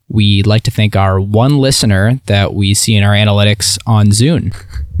we'd like to thank our one listener that we see in our analytics on Zune.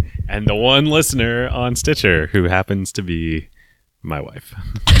 And the one listener on Stitcher who happens to be my wife.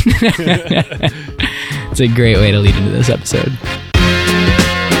 It's a great way to lead into this episode.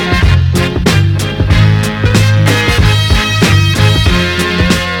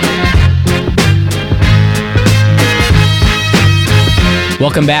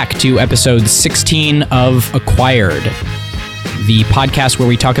 Welcome back to episode 16 of Acquired, the podcast where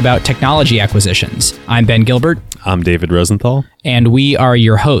we talk about technology acquisitions. I'm Ben Gilbert. I'm David Rosenthal. And we are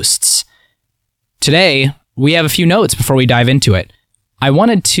your hosts. Today, we have a few notes before we dive into it. I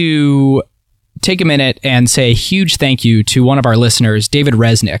wanted to take a minute and say a huge thank you to one of our listeners, David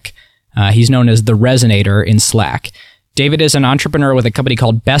Resnick. He's known as the Resonator in Slack. David is an entrepreneur with a company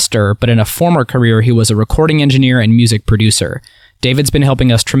called Bester, but in a former career, he was a recording engineer and music producer. David's been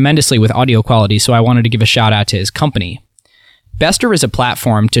helping us tremendously with audio quality, so I wanted to give a shout out to his company. Bester is a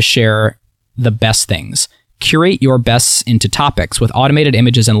platform to share the best things. Curate your bests into topics with automated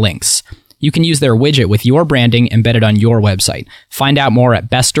images and links. You can use their widget with your branding embedded on your website. Find out more at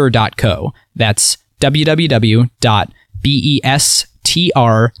bester.co. That's www.bestr.co.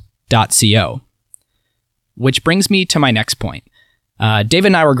 Which brings me to my next point. David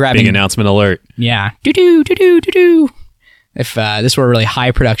and I were grabbing... Big announcement alert. Yeah. Do-do. If this were a really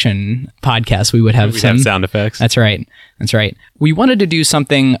high production podcast, we would have have sound effects. That's right. We wanted to do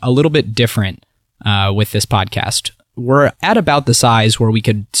something a little bit different with this podcast. We're at about the size where we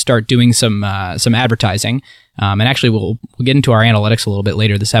could start doing some advertising. And actually, we'll get into our analytics a little bit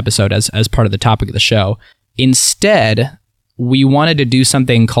later this episode as part of the topic of the show. Instead, we wanted to do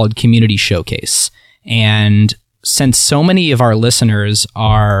something called Community Showcase. And since so many of our listeners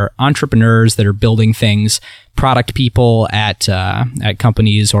are entrepreneurs that are building things, product people at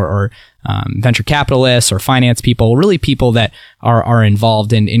companies or venture capitalists or finance people, really people that are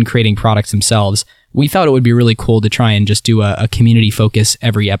involved in creating products themselves, we thought it would be really cool to try and just do a community focus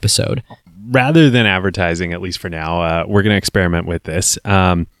every episode. Rather than advertising, at least for now, we're going to experiment with this.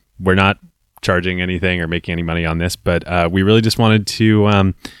 We're not charging anything or making any money on this, but we really just wanted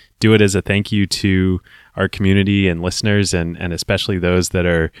to do it as a thank you to our community and listeners, and especially those that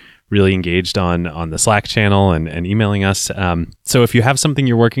are really engaged on the Slack channel and emailing us. So if you have something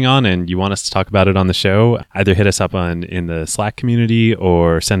you're working on and you want us to talk about it on the show, either hit us up in the Slack community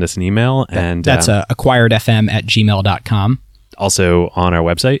or send us an email. And that's acquiredfm@gmail.com. Also on our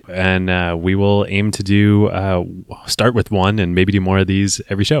website, and we will aim to start with one and maybe do more of these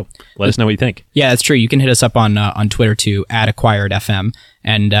every show. Let us know what you think. Yeah, that's true. You can hit us up on Twitter too, @acquiredfm,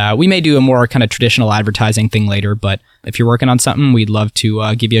 and we may do a more kind of traditional advertising thing later, but if you're working on something, we'd love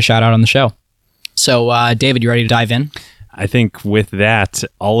to give you a shout out on the show. So David, you ready to dive in? I think with that,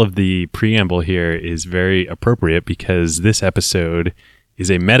 all of the preamble here is very appropriate because this episode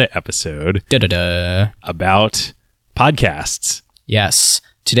is a meta episode about podcasts. Yes.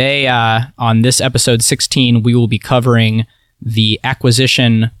 Today, on this episode 16, we will be covering the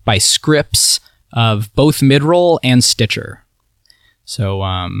acquisition by Scripps of both Midroll and Stitcher. So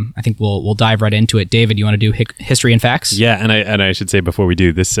I think we'll dive right into it. David, you want to do history and facts? Yeah, and I should say before we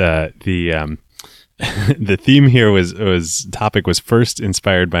do this, the theme here was first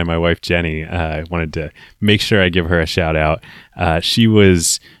inspired by my wife, Jenny. I wanted to make sure I give her a shout out. She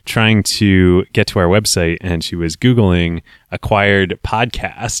was trying to get to our website and she was Googling acquired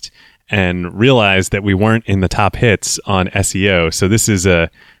podcast and realized that we weren't in the top hits on SEO. So this is a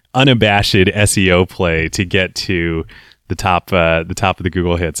unabashed SEO play to get to the top of the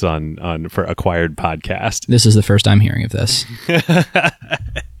Google hits on for acquired podcast. This is the first I'm hearing of this.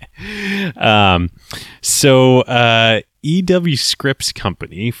 EW Scripps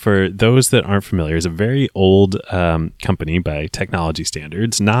Company, for those that aren't familiar, is a very old company by technology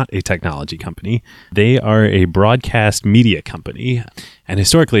standards, not a technology company. They are a broadcast media company, and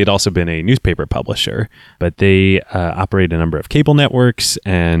historically it had also been a newspaper publisher, but they operate a number of cable networks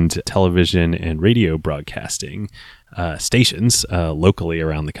and television and radio broadcasting stations locally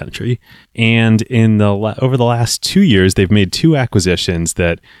around the country. And over the last 2 years, they've made two acquisitions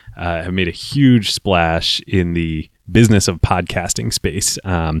that have made a huge splash in the business of podcasting space,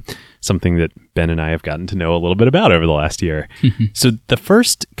 something that Ben and I have gotten to know a little bit about over the last year. So the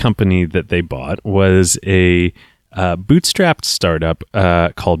first company that they bought was a bootstrapped startup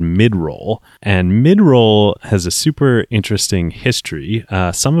called Midroll. And Midroll has a super interesting history.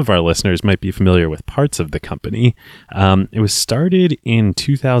 Some of our listeners might be familiar with parts of the company. It was started in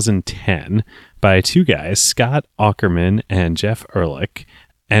 2010 by two guys, Scott Aukerman and Jeff Ehrlich.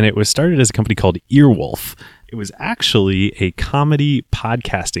 And it was started as a company called Earwolf. It was actually a comedy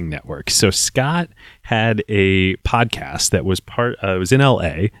podcasting network. So Scott had a podcast that was it was in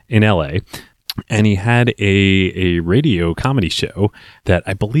LA, and he had a radio comedy show that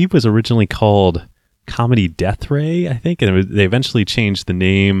I believe was originally called Comedy Death Ray, I think, and they eventually changed the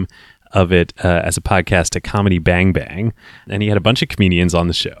name of it as a podcast to Comedy Bang Bang. And he had a bunch of comedians on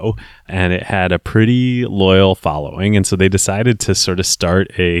the show, and it had a pretty loyal following. And so they decided to sort of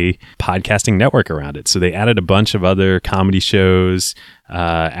start a podcasting network around it. So they added a bunch of other comedy shows,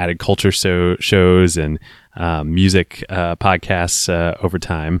 added culture shows and music podcasts over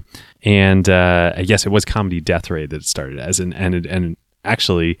time. And yes, it was Comedy Death Ray that it started as. And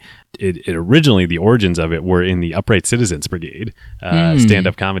actually, it originally, the origins of it were in the Upright Citizens Brigade,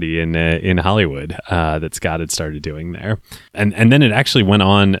 stand-up comedy in Hollywood that Scott had started doing there. And then it actually went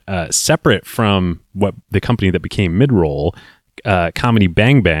on separate from what the company that became Midroll. Comedy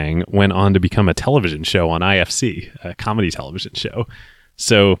Bang Bang went on to become a television show on IFC, a comedy television show.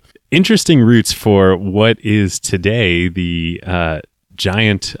 So interesting roots for what is today the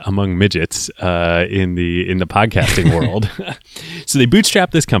giant among midgets in the podcasting world. So they bootstrapped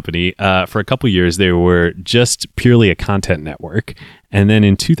this company. For a couple years, they were just purely a content network. And then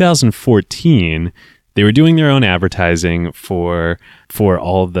in 2014, they were doing their own advertising for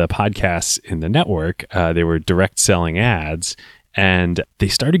all of the podcasts in the network. They were direct selling ads. And they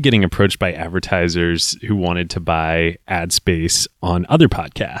started getting approached by advertisers who wanted to buy ad space on other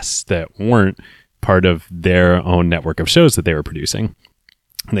podcasts that weren't part of their own network of shows that they were producing.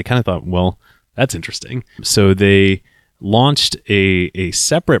 And they kind of thought, well, that's interesting. So they launched a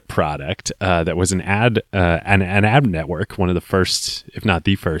separate product that was an ad network, one of the first, if not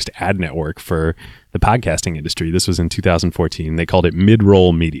the first, ad network for the podcasting industry. This was in 2014. They called it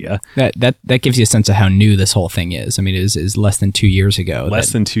Midroll Media. That gives you a sense of how new this whole thing is. I mean, it is less than 2 years ago.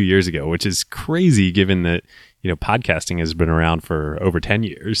 Less than 2 years ago, which is crazy given that, podcasting has been around for over 10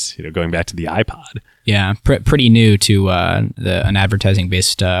 years, going back to the iPod. Yeah, pretty new to an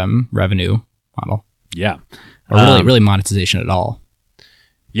advertising-based revenue model. Yeah. Or really monetization at all.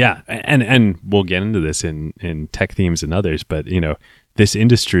 Yeah, and we'll get into this in tech themes and others, but, this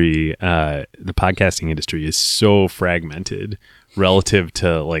industry, the podcasting industry, is so fragmented relative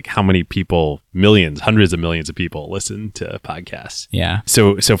to like how many people, hundreds of millions of people listen to podcasts. Yeah.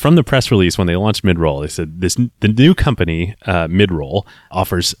 So from the press release when they launched Midroll, they said the new company, Midroll,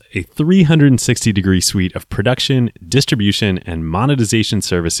 offers a 360-degree suite of production, distribution, and monetization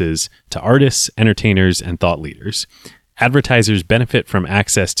services to artists, entertainers, and thought leaders. Advertisers benefit from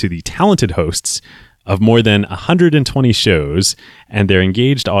access to the talented hosts of more than 120 shows and their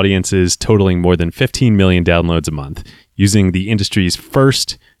engaged audiences totaling more than 15 million downloads a month using the industry's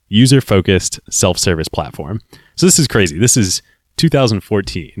first user-focused self-service platform. So this is crazy. This is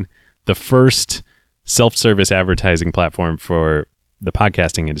 2014, the first self-service advertising platform for the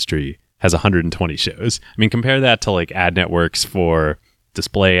podcasting industry has 120 shows. I mean, compare that to like ad networks for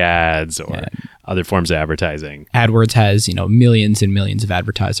display ads or other forms of advertising. AdWords has, millions and millions of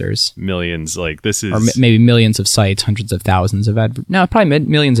advertisers. Millions, like this is... Or maybe millions of sites, hundreds of thousands of... probably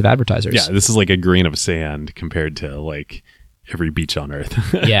millions of advertisers. Yeah, this is like a grain of sand compared to like every beach on earth.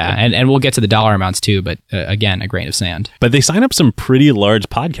 Yeah, and we'll get to the dollar amounts too, but again, a grain of sand. But they sign up some pretty large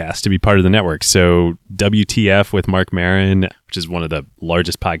podcasts to be part of the network. So WTF with Mark Maron, which is one of the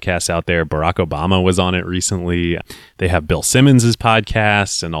largest podcasts out there. Barack Obama was on it recently. They have Bill Simmons'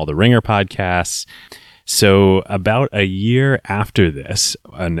 podcasts and all the Ringer podcasts. So about a year after this,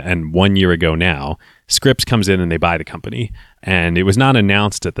 and 1 year ago now, Scripps comes in and they buy the company. And it was not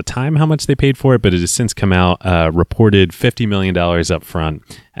announced at the time how much they paid for it, but it has since come out, reported $50 million up front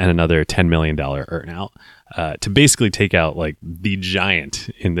and another $10 million earnout to basically take out like the giant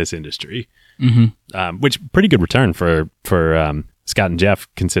in this industry. Mm-hmm. Which pretty good return for Scott and Jeff,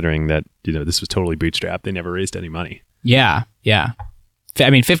 considering that this was totally bootstrapped. They never raised any money. Yeah. I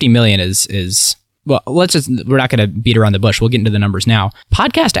mean, 50 million is well, we're not going to beat around the bush. We'll get into the numbers now.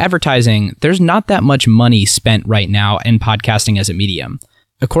 Podcast advertising, there's not that much money spent right now in podcasting as a medium.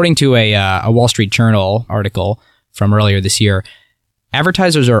 According to a Wall Street Journal article from earlier this year,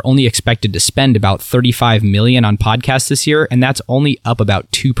 advertisers are only expected to spend about $35 million on podcasts this year, and that's only up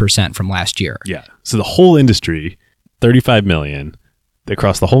about 2% from last year. Yeah. So the whole industry, $35 million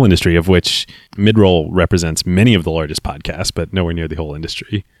across the whole industry, of which Midroll represents many of the largest podcasts, but nowhere near the whole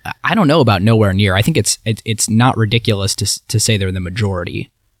industry. I don't know about nowhere near. I think it's not ridiculous to say they're the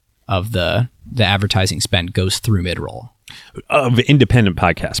majority of the advertising spend goes through Midroll. Of independent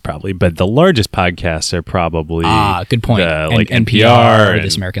podcasts, probably, but the largest podcasts are probably good point. Like NPR, or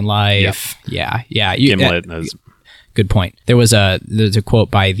This American Life. Yep. Yeah. Gimlet. Good point. There's a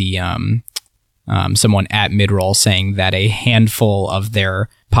quote by the someone at Midroll saying that a handful of their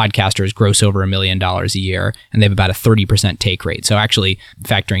podcasters gross over $1 million a year, and they have about a 30% take rate. So actually,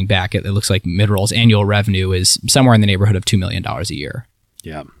 factoring back, it looks like Midroll's annual revenue is somewhere in the neighborhood of $2 million a year.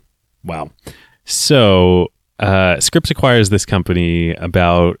 Yeah. Wow. So Scripps acquires this company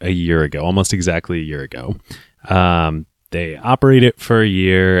about a year ago, almost exactly a year ago. They operate it for a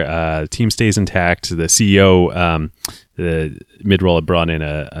year. The team stays intact. The CEO, the Midroll had brought in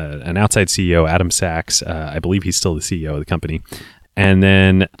an outside CEO, Adam Sachs. I believe he's still the CEO of the company. And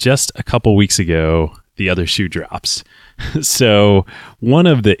then just a couple weeks ago, the other shoe drops. So one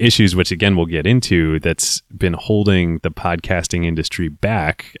of the issues, which again we'll get into, that's been holding the podcasting industry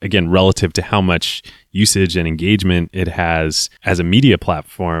back, again, relative to how much usage and engagement it has as a media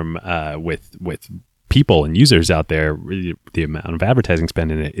platform with people and users out there, the amount of advertising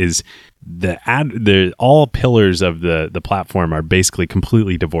spend in it, is all pillars of the platform are basically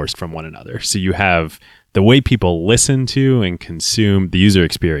completely divorced from one another. So you have the way people listen to and consume the user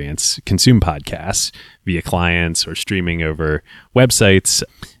experience, consume podcasts via clients or streaming over websites.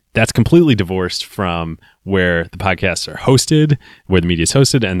 That's completely divorced from where the podcasts are hosted, where the media is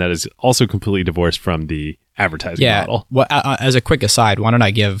hosted, and that is also completely divorced from the advertising model. Well, as a quick aside, why don't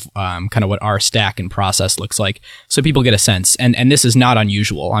I give kind of what our stack and process looks like so people get a sense. And this is not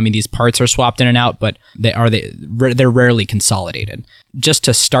unusual. I mean, these parts are swapped in and out, but they're rarely consolidated. Just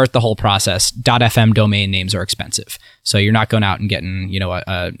to start the whole process, .fm domain names are expensive. So you're not going out and getting, a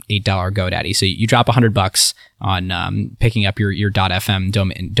 $8 GoDaddy. So you drop $100 on picking up your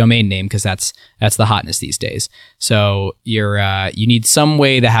 .fm domain name, because that's the hotness these days. So you need some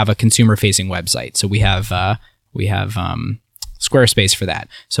way to have a consumer facing website. So we have Squarespace for that.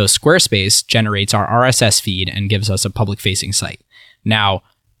 So Squarespace generates our RSS feed and gives us a public facing site. Now,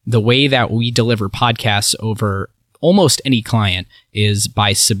 the way that we deliver podcasts over almost any client is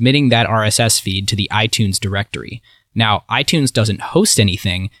by submitting that RSS feed to the iTunes directory. Now, iTunes doesn't host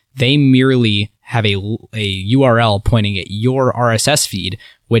anything. They merely have a URL pointing at your RSS feed,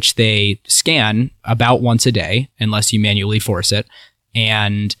 which they scan about once a day, unless you manually force it.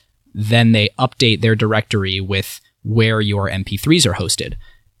 And then they update their directory with where your MP3s are hosted.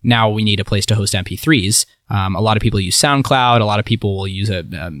 Now we need a place to host MP3s. A lot of people use SoundCloud. A lot of people will use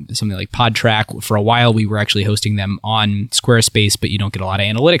something like PodTrack. For a while, we were actually hosting them on Squarespace, but you don't get a lot of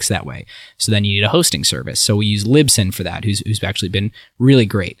analytics that way. So then you need a hosting service. So we use Libsyn for that, who's actually been really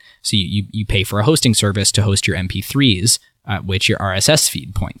great. So you pay for a hosting service to host your MP3s, which your RSS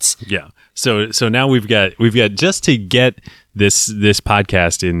feed points. Yeah. So now we've got just to get this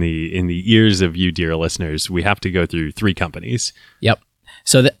podcast in the ears of you, dear listeners, we have to go through 3 companies. Yep.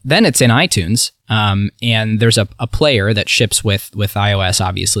 So then it's in iTunes, and there's a player that ships with iOS,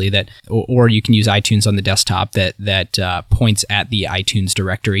 obviously, or you can use iTunes on the desktop that points at the iTunes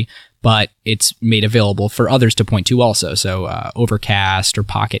directory, but it's made available for others to point to also. So Overcast or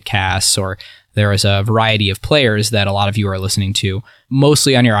Pocket Casts, or there is a variety of players that a lot of you are listening to,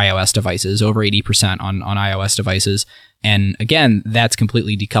 mostly on your iOS devices, over 80% on iOS devices. And again, that's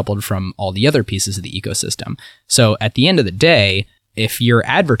completely decoupled from all the other pieces of the ecosystem. So at the end of the day, if you're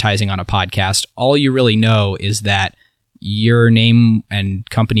advertising on a podcast, all you really know is that your name and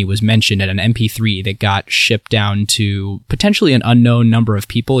company was mentioned at an MP3 that got shipped down to potentially an unknown number of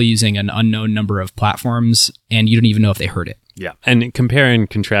people using an unknown number of platforms, and you don't even know if they heard it. Yeah. And compare and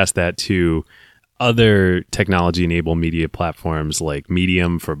contrast that to other technology-enabled media platforms like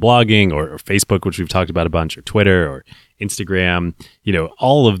Medium for blogging, or Facebook, which we've talked about a bunch, or Twitter, or Instagram.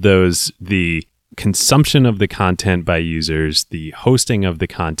 All of those, the consumption of the content by users, the hosting of the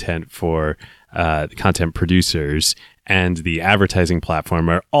content for the content producers, and the advertising platform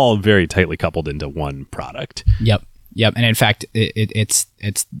are all very tightly coupled into one product. Yep. And in fact, it's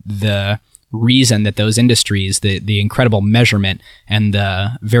the reason that those industries, the incredible measurement and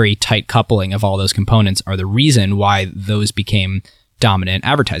the very tight coupling of all those components, are the reason why those became dominant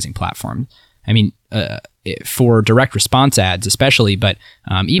advertising platforms. I mean, for direct response ads especially, but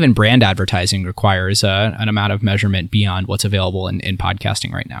even brand advertising requires an amount of measurement beyond what's available in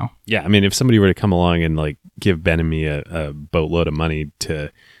podcasting right now. Yeah, I mean, if somebody were to come along and give Ben and me a boatload of money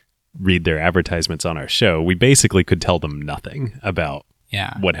to read their advertisements on our show, we basically could tell them nothing about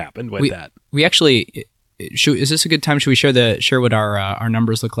what happened with that. We actually, is this a good time? Should we share what our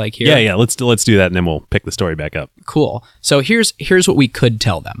numbers look like here? Yeah. Let's do that, and then we'll pick the story back up. Cool. So here's what we could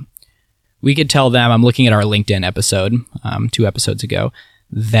tell them. We could tell them, I'm looking at our LinkedIn episode 2 episodes ago,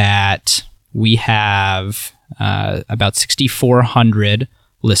 that we have about 6,400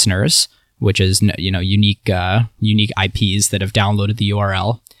 listeners, which is unique IPs that have downloaded the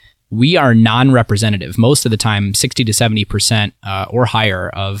URL. We are non-representative. Most of the time, 60 to 70% or higher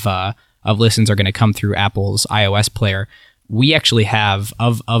of of listens are going to come through Apple's iOS player. We actually have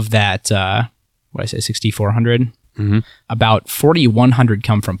of that, 6,400? Mm-hmm. About 4,100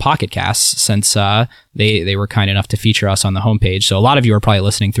 come from Pocket Casts, since they were kind enough to feature us on the homepage. So a lot of you are probably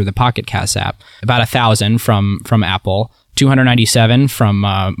listening through the Pocket Casts app. About 1,000 from Apple, 297 from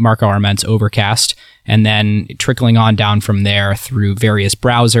Marco Arment's Overcast, and then trickling on down from there through various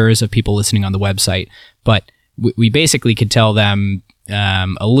browsers of people listening on the website. But we basically could tell them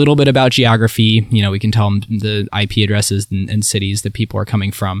a little bit about geography. We can tell them the IP addresses and cities that people are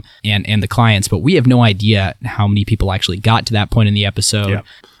coming from and the clients, but we have no idea how many people actually got to that point in the episode. Yeah.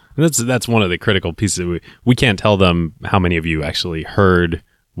 That's one of the critical pieces. We can't tell them how many of you actually heard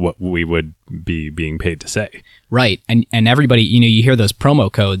what we would be being paid to say. Right. And everybody, you hear those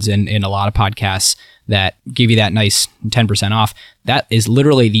promo codes in a lot of podcasts that give you that nice 10% off. That is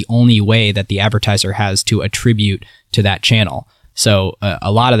literally the only way that the advertiser has to attribute to that channel. So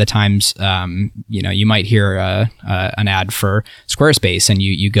a lot of the times, you might hear an ad for Squarespace, and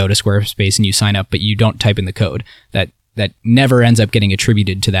you go to Squarespace and you sign up, but you don't type in the code. That never ends up getting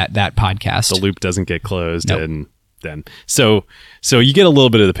attributed to that podcast. The loop doesn't get closed. Nope. And then so you get a little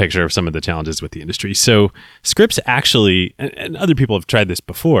bit of the picture of some of the challenges with the industry. So Scripps actually, and other people have tried this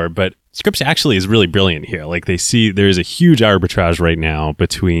before, but Scripps actually is really brilliant here. Like, they see there's a huge arbitrage right now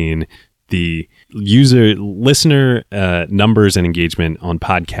between the listener numbers and engagement on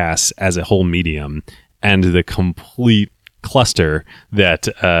podcasts as a whole medium and the complete cluster that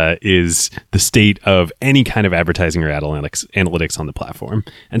is the state of any kind of advertising or analytics on the platform.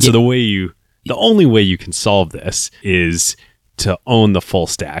 And so the only way you can solve this is to own the full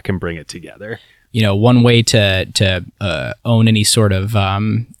stack and bring it together. One way to own any sort of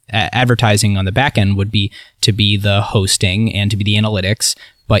advertising on the back end would be to be the hosting and to be the analytics,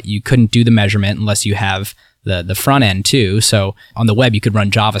 but you couldn't do the measurement unless you have the front end too. So on the web, you could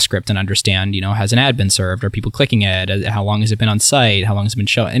run JavaScript and understand, has an ad been served? Are people clicking it? How long has it been on site? How long has it been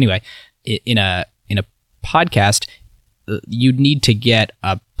shown? Anyway, in a podcast, you'd need to get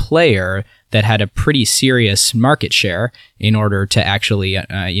a player that had a pretty serious market share in order to actually,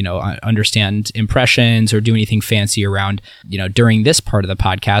 understand impressions or do anything fancy around, during this part of the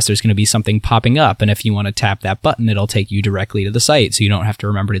podcast, there's going to be something popping up. And if you want to tap that button, it'll take you directly to the site. So you don't have to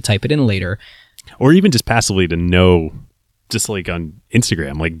remember to type it in later. Or even just passively to know, just like on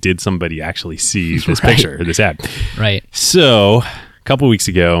Instagram, like, did somebody actually see this picture or this ad? Right. So a couple weeks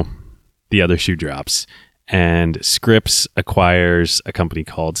ago, the other shoe drops, and Scripps acquires a company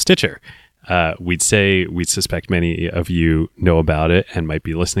called Stitcher. We'd suspect many of you know about it and might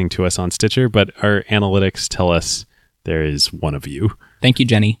be listening to us on Stitcher, but our analytics tell us there is one of you. Thank you,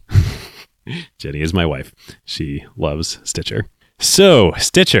 Jenny. Jenny is my wife. She loves Stitcher. So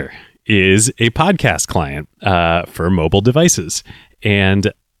Stitcher is a podcast client for mobile devices.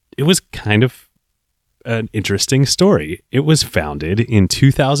 And it was kind of an interesting story. It was founded in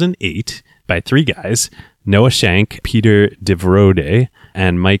 2008 by three guys, Noah Shank, Peter DeVrode,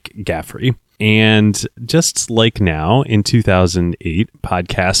 and Mike Gaffrey. And just like now, in 2008,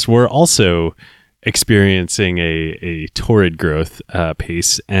 podcasts were also experiencing a torrid growth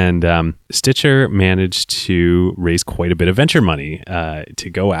pace. And Stitcher managed to raise quite a bit of venture money to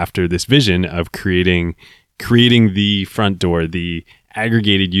go after this vision of creating the front door, the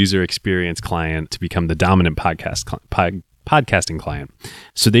aggregated user experience client, to become the dominant podcasting client.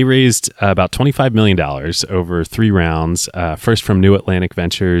 So they raised about $25 million over 3 rounds, first from New Atlantic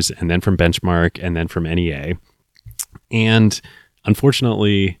Ventures, and then from Benchmark, and then from NEA. And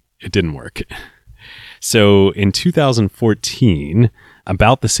unfortunately, it didn't work. So in 2014,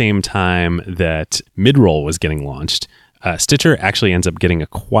 about the same time that Midroll was getting launched, Stitcher actually ends up getting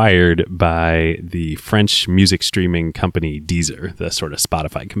acquired by the French music streaming company Deezer, the sort of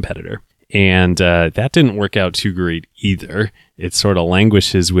Spotify competitor. And that didn't work out too great either. It sort of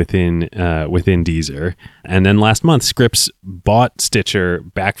languishes within Deezer. And then last month, Scripps bought Stitcher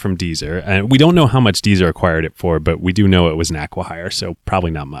back from Deezer. And we don't know how much Deezer acquired it for, but we do know it was an acqui-hire, so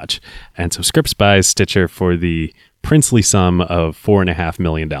probably not much. And so Scripps buys Stitcher for the princely sum of $4.5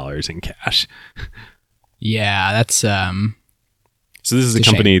 million in cash. Yeah, that's... So this is a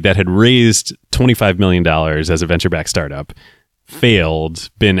company that had raised $25 million as a venture-backed startup, failed,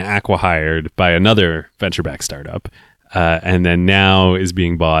 been acqui-hired by another venture-backed startup, and then now is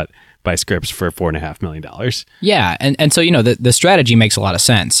being bought by Scripps for $4.5 million. Yeah, and so, the strategy makes a lot of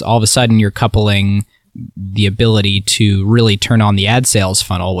sense. All of a sudden, you're coupling the ability to really turn on the ad sales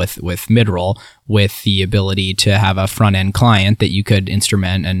funnel with Midroll, with the ability to have a front-end client that you could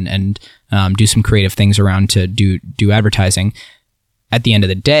instrument and do some creative things around to do advertising. At the end of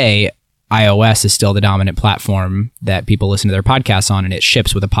the day, iOS is still the dominant platform that people listen to their podcasts on, and it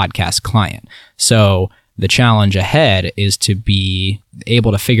ships with a podcast client. So the challenge ahead is to be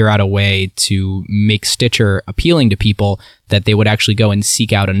able to figure out a way to make Stitcher appealing to people that they would actually go and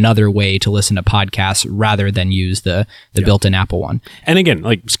seek out another way to listen to podcasts rather than use the built-in Apple one. And again,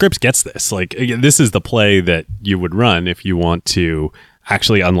 like Scripps gets this. Like, again, this is the play that you would run if you want to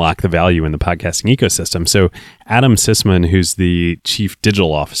actually unlock the value in the podcasting ecosystem. So Adam Sisman, who's the chief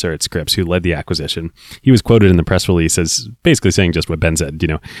digital officer at Scripps, who led the acquisition, he was quoted in the press release as basically saying just what Ben said.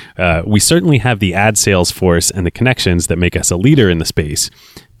 We certainly have the ad sales force and the connections that make us a leader in the space.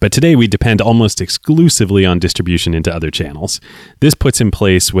 But today we depend almost exclusively on distribution into other channels. This puts in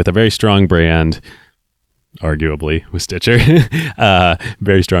place with a very strong brand, arguably with Stitcher,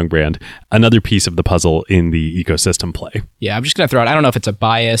 very strong brand, another piece of the puzzle in the ecosystem play. Yeah, I'm just going to throw it. I don't know if it's a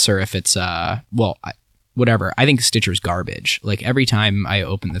bias or if it's, whatever. I think Stitcher's garbage. Like every time I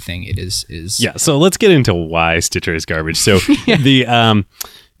open the thing, it is. Yeah, so let's get into why Stitcher is garbage. So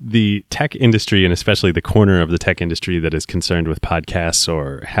the tech industry, and especially the corner of the tech industry that is concerned with podcasts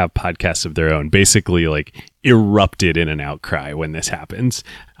or have podcasts of their own, basically like erupted in an outcry when this happens.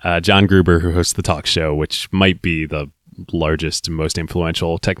 John Gruber, who hosts the talk show, which might be the largest and most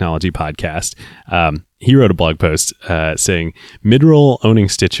influential technology podcast, he wrote a blog post saying, Midroll owning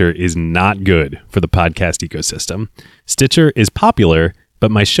Stitcher is not good for the podcast ecosystem. Stitcher is popular,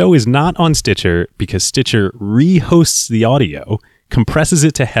 but my show is not on Stitcher because Stitcher rehosts the audio, compresses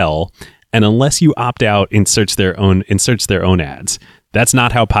it to hell, and unless you opt out, inserts their own ads. That's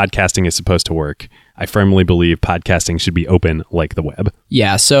not how podcasting is supposed to work. I firmly believe podcasting should be open like the web.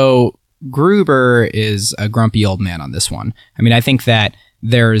 Yeah, so Gruber is a grumpy old man on this one. I mean, I think that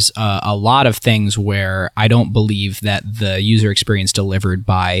there's a lot of things where I don't believe that the user experience delivered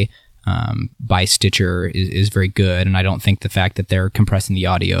by Stitcher is very good, and I don't think the fact that they're compressing the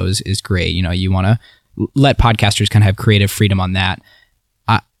audio is great. You want to let podcasters kind of have creative freedom on that.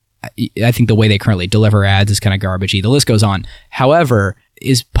 I think the way they currently deliver ads is kind of garbagey. The list goes on. However,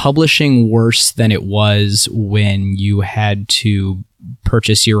 is publishing worse than it was when you had to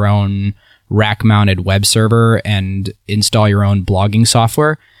purchase your own rack-mounted web server and install your own blogging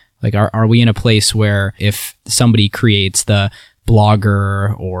software? Like, are we in a place where if somebody creates the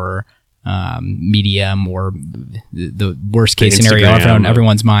Blogger or Medium, or the worst case scenario on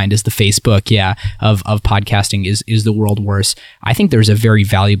everyone's mind is the Facebook, of podcasting is the world worse? I think there's a very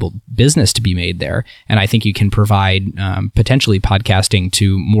valuable business to be made there, and I think you can provide potentially podcasting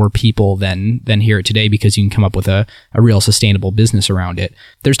to more people than hear it today, because you can come up with a real sustainable business around it.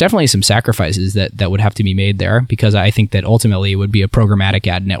 There's definitely some sacrifices that would have to be made there, because I think that ultimately it would be a programmatic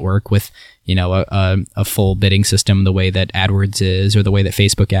ad network with a full bidding system, the way that AdWords is, or the way that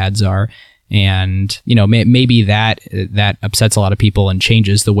Facebook ads are. And, maybe that upsets a lot of people and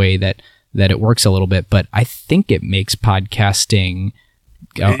changes the way that it works a little bit. But I think it makes podcasting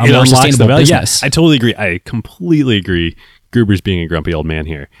a more sustainable business. Yes, I totally agree. I completely agree. Gruber's being a grumpy old man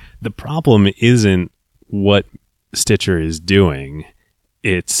here. The problem isn't what Stitcher is doing.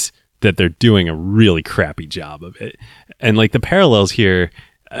 It's that they're doing a really crappy job of it. And like the parallels here,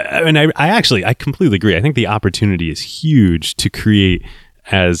 I completely agree. I think the opportunity is huge to create,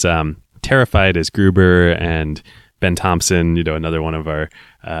 as terrified as Gruber and Ben Thompson, another one of our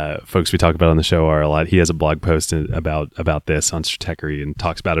folks we talk about on the show are a lot. He has a blog post about this on Stratechery and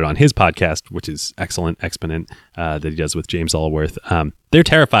talks about it on his podcast, which is excellent, Exponent, that he does with James Allworth. They're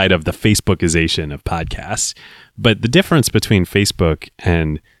terrified of the Facebookization of podcasts. But the difference between Facebook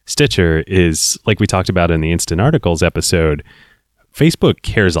and Stitcher is, like we talked about in the Instant Articles episode, Facebook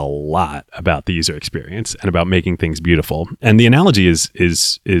cares a lot about the user experience and about making things beautiful. And the analogy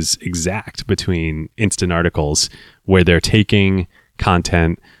is exact between Instant Articles, where they're taking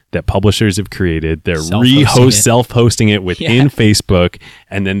content that publishers have created, they're self-hosting it within Facebook,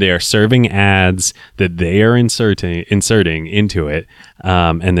 and then they are serving ads that they are inserting into it,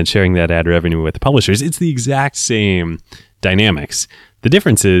 and then sharing that ad revenue with the publishers. It's the exact same dynamics. The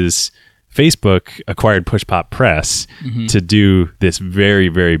difference is Facebook acquired Push Pop Press to do this very,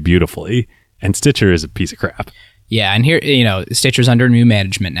 very beautifully, and Stitcher is a piece of crap. Yeah, and here, Stitcher's under new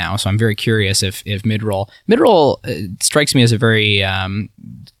management now, so I'm very curious if Midroll strikes me as a very,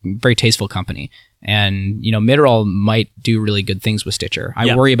 very tasteful company, and Midroll might do really good things with Stitcher.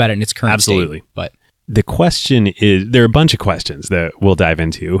 I worry about it in its current state, but the question is, there are a bunch of questions that we'll dive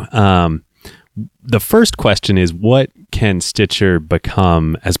into. The first question is, what can Stitcher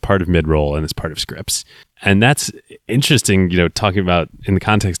become as part of Midroll and as part of Scripps? And that's interesting, talking about in the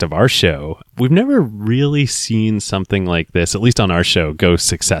context of our show. We've never really seen something like this, at least on our show, go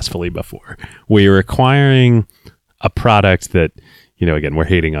successfly before. Where you're acquiring a product that, again, we're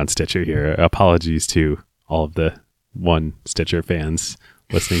hating on Stitcher here. Apologies to all of the one Stitcher fans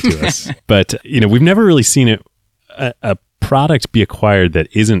listening to us. But, we've never really seen a product be acquired that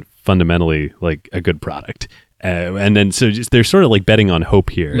isn't fundamentally like a good product. And then so they're sort of like betting on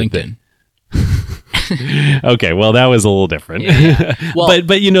hope here. LinkedIn. Okay, well, that was a little different. Yeah. Well, but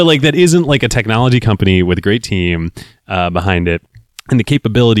like that isn't like a technology company with a great team behind it and the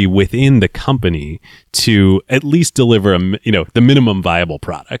capability within the company to at least deliver the minimum viable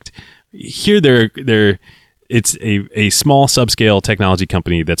product. Here, it's a small subscale technology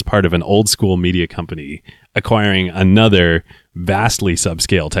company that's part of an old school media company acquiring another vastly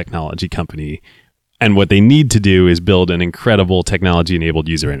subscale technology company. And what they need to do is build an incredible technology enabled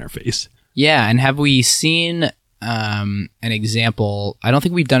user interface. Yeah, and have we seen an example? I don't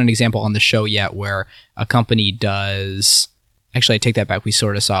think we've done an example on the show yet where a company does... Actually, I take that back. We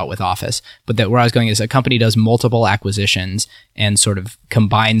sort of saw it with Office. But where I was going is a company does multiple acquisitions and sort of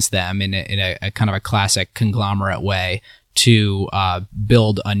combines them in a kind of a classic conglomerate way to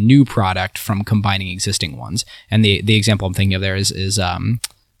build a new product from combining existing ones. And the example I'm thinking of there is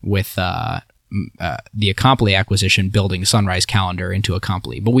with... the Acompli acquisition building Sunrise Calendar into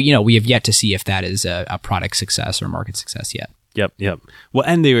Acompli. But we have yet to see if that is a product success or market success yet. Yep. Well,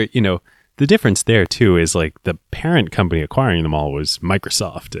 and they were, the difference there too is like the parent company acquiring them all was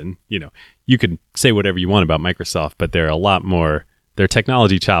Microsoft. And, you could say whatever you want about Microsoft, but they're a lot more, their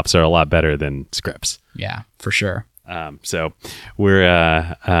technology chops are a lot better than Scripps. Yeah, for sure. So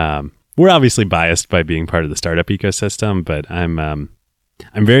we're obviously biased by being part of the startup ecosystem, but I'm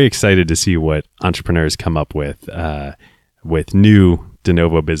very excited to see what entrepreneurs come up with new de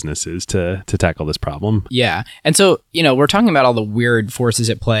novo businesses to tackle this problem. Yeah. And so, we're talking about all the weird forces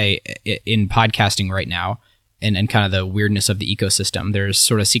at play in podcasting right now and kind of the weirdness of the ecosystem. There's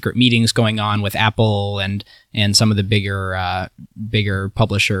sort of secret meetings going on with Apple and some of the bigger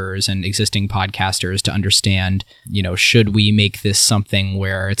publishers and existing podcasters to understand, should we make this something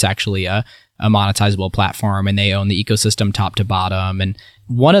where it's actually a monetizable platform and they own the ecosystem top to bottom. And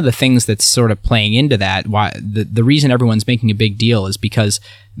one of the things that's sort of playing into that, why the reason everyone's making a big deal is because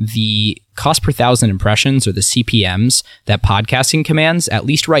the cost per thousand impressions, or the CPMs that podcasting commands, at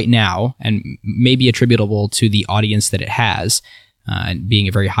least right now, and maybe attributable to the audience that it has, and being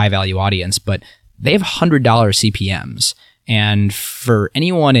a very high value audience, but they have $100 CPMs. And for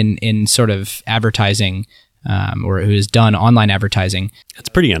anyone in sort of advertising, or who has done online advertising, it's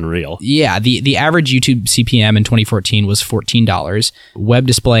pretty unreal. Yeah, the average YouTube CPM in 2014 was $14. Web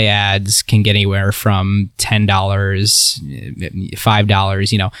display ads can get anywhere from $10,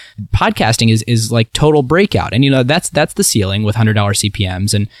 $5. Podcasting is like total breakout, and that's the ceiling with $100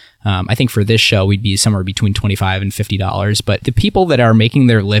 CPMs. And I think for this show we'd be somewhere between $25 and $50. But the people that are making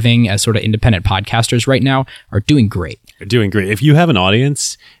their living as sort of independent podcasters right now are doing great. They're doing great. If you have an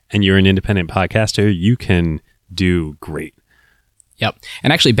audience and you're an independent podcaster, you can do great. Yep.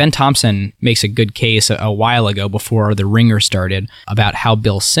 And actually, Ben Thompson makes a good case a while ago before The Ringer started about how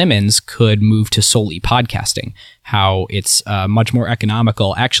Bill Simmons could move to solely podcasting, how it's much more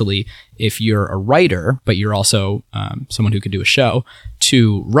economical, actually, if you're a writer, but you're also someone who could do a show,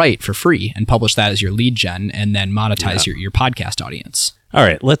 to write for free and publish that as your lead gen and then monetize your podcast audience. All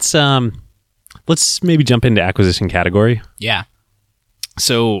right. Let's maybe jump into acquisition category. Yeah.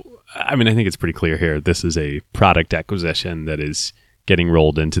 So, I think it's pretty clear here. This is a product acquisition that is getting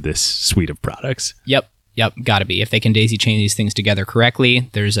rolled into this suite of products. Yep. Got to be. If they can daisy chain these things together correctly,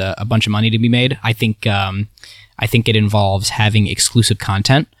 there's a bunch of money to be made. I think it involves having exclusive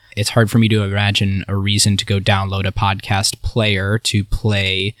content. It's hard for me to imagine a reason to go download a podcast player to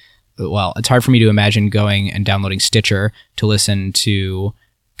play. Well, it's hard for me to imagine going and downloading Stitcher to listen to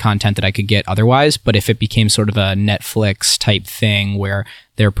content that I could get otherwise. But if it became sort of a Netflix type thing where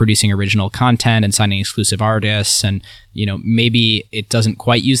they're producing original content and signing exclusive artists, and maybe it doesn't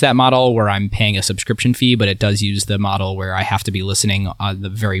quite use that model where I'm paying a subscription fee, but it does use the model where I have to be listening on the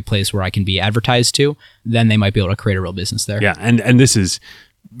very place where I can be advertised to, then they might be able to create a real business there. Yeah, and this is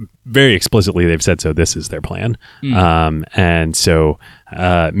very explicitly, they've said so. This is their plan. And so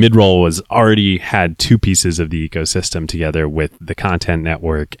Midroll was already had two pieces of the ecosystem together with the content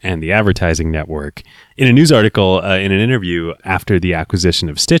network and the advertising network. In a news article, in an interview after the acquisition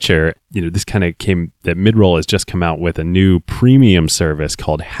of Stitcher, this kind of came that Midroll has just come out with a new premium service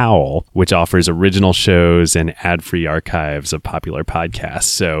called Howl, which offers original shows and ad-free archives of popular podcasts.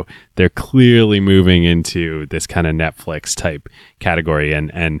 So they're clearly moving into this kind of Netflix type category.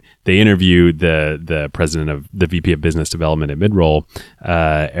 And they interviewed the president of the VP of Business Development at Midroll,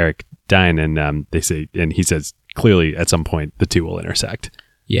 Eric Dine, and he says clearly at some point the two will intersect.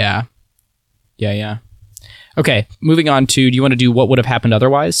 Yeah. Okay, moving on to, do you want to do what would have happened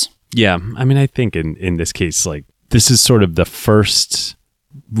otherwise? Yeah. I mean, I think in this case, like, this is sort of the first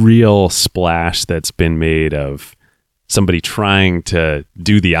real splash that's been made of somebody trying to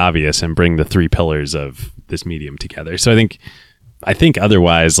do the obvious and bring the three pillars of this medium together. So I think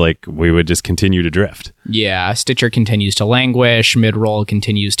otherwise, like, we would just continue to drift. Yeah, Stitcher continues to languish. Midroll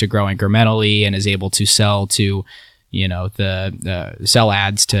continues to grow incrementally and is able to sell to, sell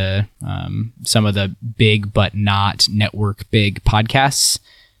ads to some of the big but not network big podcasts.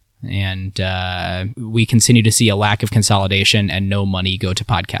 And we continue to see a lack of consolidation and no money go to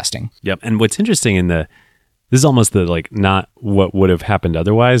podcasting. Yep. And what's interesting this is almost the, like, not what would have happened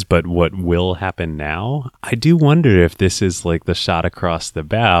otherwise, but what will happen now. I do wonder if this is like the shot across the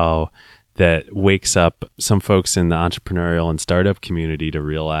bow that wakes up some folks in the entrepreneurial and startup community to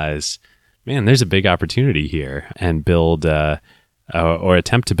realize, man, there's a big opportunity here, and build or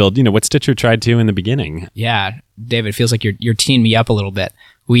attempt to build, what Stitcher tried to in the beginning. Yeah, David, it feels like you're teeing me up a little bit.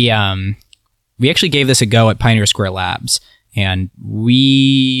 We actually gave this a go at Pioneer Square Labs, and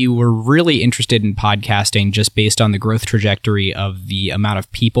we were really interested in podcasting just based on the growth trajectory of the amount of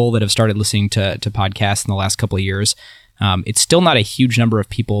people that have started listening to podcasts in the last couple of years. It's still not a huge number of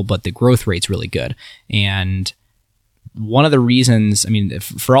people, but the growth rate's really good. And one of the reasons,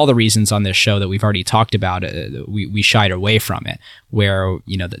 for all the reasons on this show that we've already talked about, we shied away from it, where,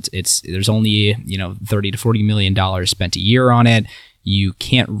 there's only, $30 to $40 million spent a year on it. You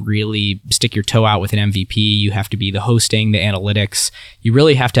can't really stick your toe out with an MVP. You have to be the hosting, the analytics. You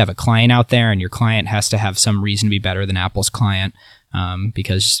really have to have a client out there, and your client has to have some reason to be better than Apple's client,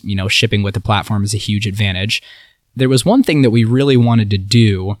 because, shipping with the platform is a huge advantage. There was one thing that we really wanted to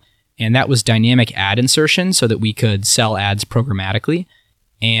do, and that was dynamic ad insertion so that we could sell ads programmatically.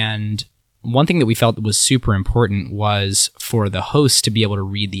 And one thing that we felt was super important was for the host to be able to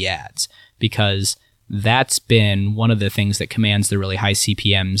read the ads, because that's been one of the things that commands the really high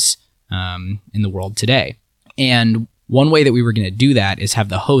CPMs in the world today. And one way that we were going to do that is have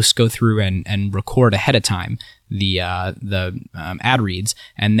the host go through and record ahead of time the ad reads,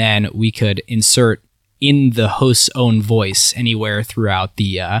 and then we could insert in the host's own voice anywhere throughout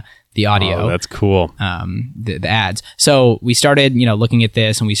the audio. Oh, that's cool. The ads. So we started, looking at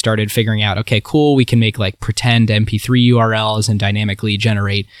this, and we started figuring out, okay, cool, we can make like pretend MP3 URLs and dynamically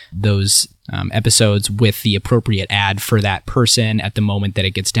generate those episodes with the appropriate ad for that person at the moment that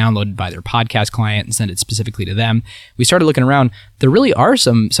it gets downloaded by their podcast client and send it specifically to them. We started looking around. There really are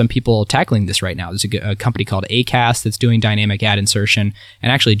some people tackling this right now. There's a company called Acast that's doing dynamic ad insertion. And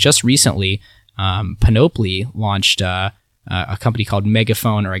actually just recently, Panoply launched a company called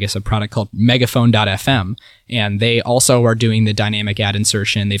Megaphone, or I guess a product called Megaphone.fm, and they also are doing the dynamic ad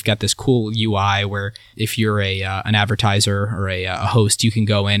insertion. They've got this cool UI where if you're an advertiser or a host, you can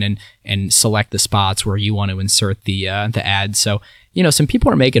go in and select the spots where you want to insert the ads. So, some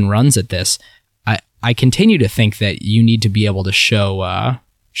people are making runs at this. I continue to think that you need to be able to show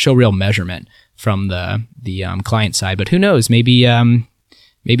real measurement from the client side, but who knows?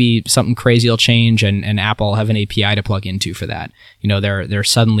 Maybe something crazy will change, and Apple will have an API to plug into for that. They're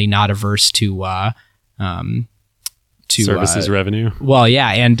suddenly not averse to services revenue. Well, yeah,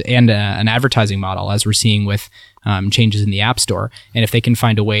 and an advertising model, as we're seeing with changes in the App Store. And if they can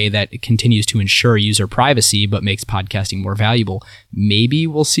find a way that continues to ensure user privacy but makes podcasting more valuable, maybe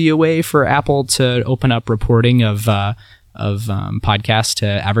we'll see a way for Apple to open up reporting of podcasts to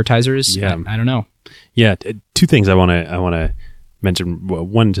advertisers. Yeah. I don't know. Yeah, two things I want to mention.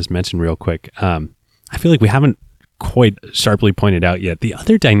 One, just mention real quick. I feel like we haven't quite sharply pointed out yet. The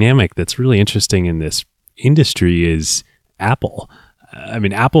other dynamic that's really interesting in this industry is Apple.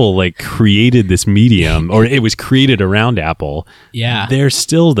 Apple like created this medium, or it was created around Apple. Yeah. They're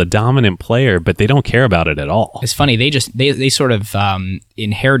still the dominant player, but they don't care about it at all. It's funny. They sort of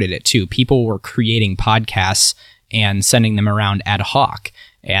inherited it too. People were creating podcasts and sending them around ad hoc.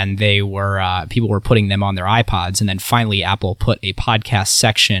 And they were people were putting them on their iPods, and then finally Apple put a podcast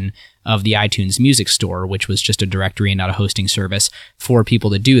section of the iTunes Music Store, which was just a directory and not a hosting service, for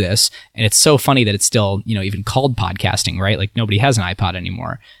people to do this. And it's so funny that it's still even called podcasting, right? Like nobody has an iPod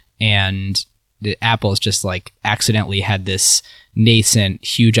anymore, and Apple's just like accidentally had this nascent,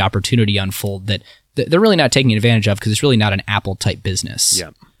 huge opportunity unfold that they're really not taking advantage of, because it's really not an Apple type business. Yeah.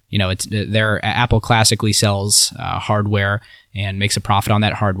 Apple classically sells hardware and makes a profit on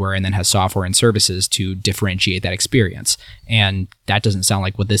that hardware, and then has software and services to differentiate that experience. And that doesn't sound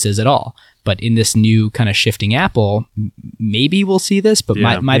like what this is at all. But in this new kind of shifting Apple, maybe we'll see this, but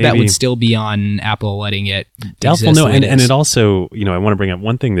my bet would still be on Apple letting it doubtful. exist. No, and it also, I want to bring up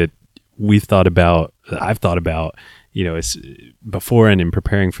one thing that I've thought about before and in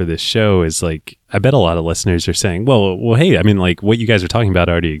preparing for this show is like, I bet a lot of listeners are saying, well, hey, I mean, like what you guys are talking about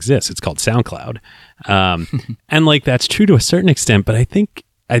already exists. It's called SoundCloud. And like, that's true to a certain extent, but I think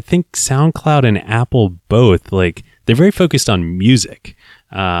SoundCloud and Apple both, like, they're very focused on music.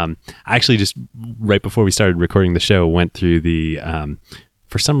 I actually just right before we started recording the show, went through the,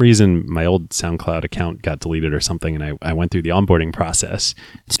 for some reason, my old SoundCloud account got deleted or something, and I went through the onboarding process.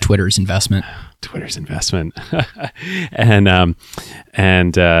 It's Twitter's investment. And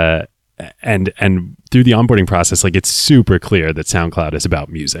through the onboarding process, like, it's super clear that SoundCloud is about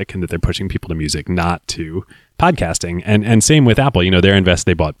music and that they're pushing people to music, not to podcasting. And same with Apple.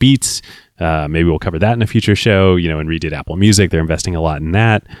 They bought Beats. Maybe we'll cover that in a future show. And redid Apple Music. They're investing a lot in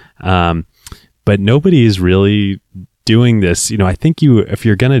that. But nobody is really doing this. I think if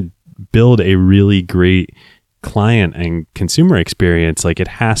you're going to build a really great client and consumer experience, like, it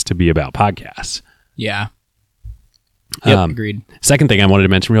has to be about podcasts. Yeah. Yep, agreed. Second thing I wanted to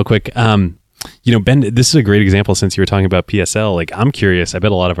mention real quick, Ben, this is a great example since you were talking about PSL. Like, I'm curious, I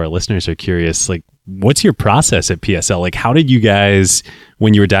bet a lot of our listeners are curious, like, what's your process at PSL? Like, how did you guys,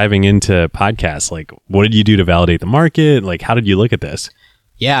 when you were diving into podcasts, like, what did you do to validate the market? Like, how did you look at this?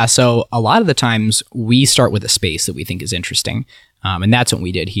 Yeah, so a lot of the times we start with a space that we think is interesting, and that's what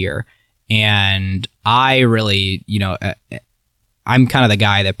we did here. And I really, I'm kind of the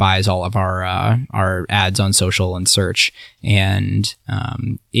guy that buys all of our ads on social and search. And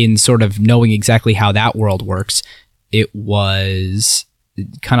in sort of knowing exactly how that world works, it was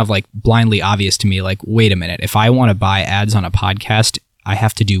kind of like blindly obvious to me, like, wait a minute, if I want to buy ads on a podcast, I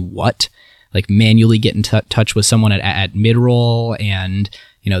have to do what? Like, manually get in touch with someone at Midroll, and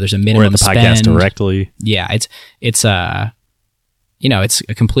there's a minimum or at the spend. Podcast directly. Yeah, it's a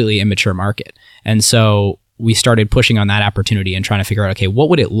completely immature market, and so we started pushing on that opportunity and trying to figure out, okay, what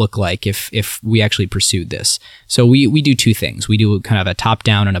would it look like if we actually pursued this? So we do two things. We do kind of a top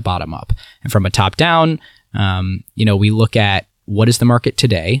down and a bottom up. And from a top down, we look at what is the market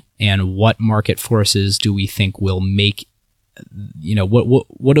today and what market forces do we think will make,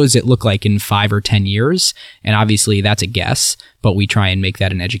 what does it look like in 5 or 10 years? And obviously that's a guess, but we try and make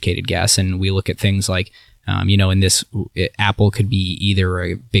that an educated guess. And we look at things like, in this, Apple could be either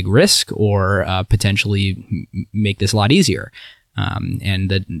a big risk or potentially make this a lot easier. And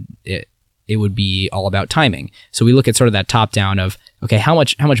that it would be all about timing. So we look at sort of that top down of, okay, how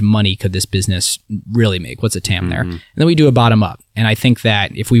much money could this business really make? What's a TAM there? And then we do a bottom up. And I think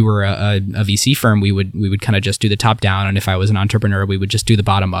that if we were a VC firm, we would kind of just do the top down. And if I was an entrepreneur, we would just do the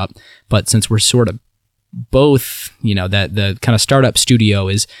bottom up. But since we're sort of both, that the kind of startup studio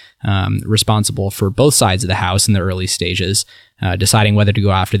is responsible for both sides of the house in the early stages, deciding whether to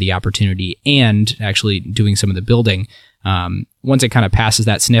go after the opportunity and actually doing some of the building. Once it kind of passes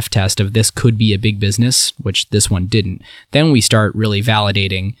that sniff test of this could be a big business, which this one didn't, then we start really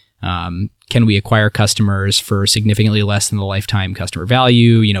validating, can we acquire customers for significantly less than the lifetime customer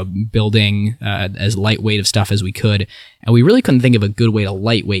value, building as lightweight of stuff as we could. And we really couldn't think of a good way to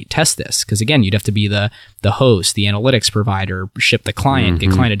lightweight test this. Because again, you'd have to be the host, the analytics provider, ship the client,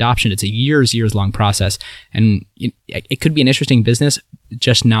 get client adoption. It's a years long process. And it could be an interesting business,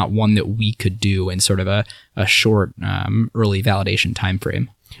 just not one that we could do in sort of a short early validation timeframe.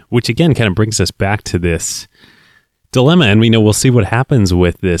 Which again kind of brings us back to this dilemma, and we'll see what happens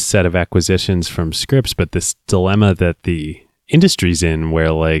with this set of acquisitions from Scripps, but this dilemma that the industry's in,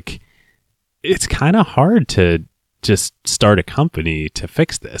 where like it's kind of hard to just start a company to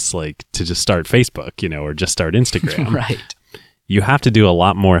fix this, like to just start Facebook, or just start Instagram. Right. You have to do a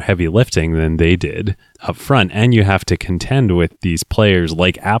lot more heavy lifting than they did up front, and you have to contend with these players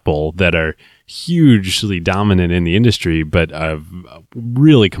like Apple that are hugely dominant in the industry, but a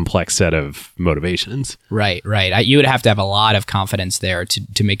really complex set of motivations. Right. You would have to have a lot of confidence there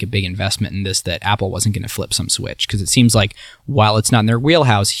to make a big investment in this, that Apple wasn't going to flip some switch, because it seems like while it's not in their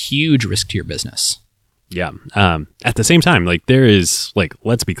wheelhouse, huge risk to your business. Yeah. At the same time, like there is, like,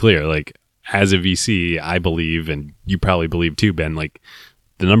 let's be clear, like as a VC, I believe, and you probably believe too, Ben, like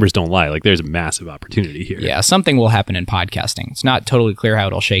the numbers don't lie. Like there's a massive opportunity here. Yeah, something will happen in podcasting. It's not totally clear how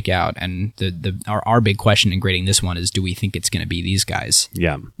it'll shake out. And our big question in grading this one is, do we think it's going to be these guys?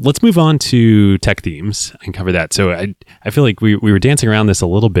 Yeah. Let's move on to tech themes and cover that. So I feel like we were dancing around this a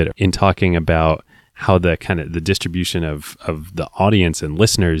little bit in talking about how the kind of the distribution of the audience and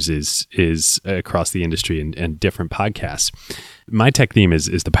listeners is across the industry and different podcasts. My tech theme is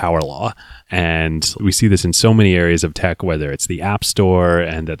the power law. And we see this in so many areas of tech, whether it's the App Store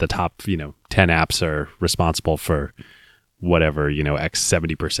and that the top, 10 apps are responsible for whatever, X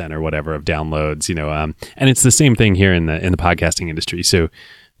 70% or whatever of downloads, and it's the same thing here in the podcasting industry. So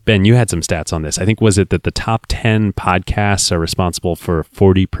Ben, you had some stats on this. I think, was it that the top 10 podcasts are responsible for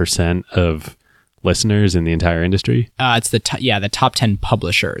 40% of listeners in the entire industry? It's the top 10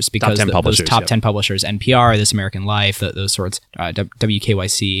 publishers, because those top 10 publishers, NPR, This American Life, those sorts,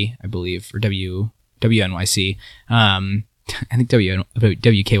 WKYC, I believe, or WNYC. I think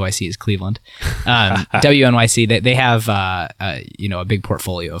WKYC is Cleveland. WNYC, they have a big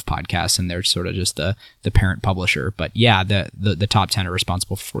portfolio of podcasts, and they're sort of just the parent publisher. But yeah, the top 10 are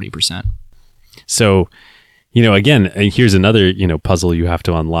responsible for 40%. So, again, here's another puzzle you have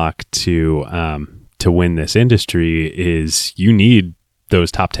to unlock to win this industry is you need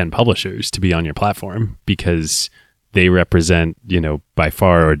those top 10 publishers to be on your platform, because they represent, by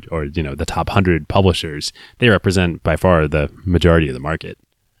far, or the top 100 publishers, they represent by far the majority of the market.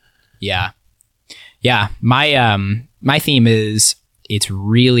 Yeah. Yeah. My theme is it's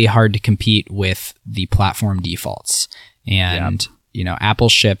really hard to compete with the platform defaults. And, Apple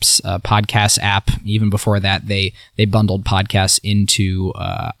ships a podcast app. Even before that, they bundled podcasts into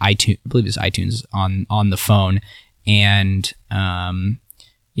iTunes, I believe it's iTunes on the phone. And,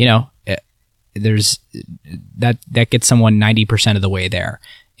 there's that gets someone 90% of the way there.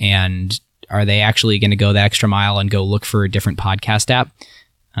 And are they actually going to go that extra mile and go look for a different podcast app?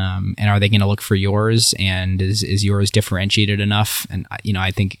 And are they going to look for yours? And is yours differentiated enough? And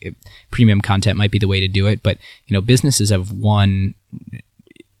I think premium content might be the way to do it. But businesses have won,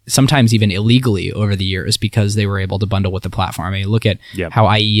 sometimes even illegally, over the years, because they were able to bundle with the platform. I mean, look at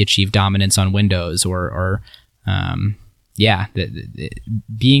how IE achieved dominance on Windows,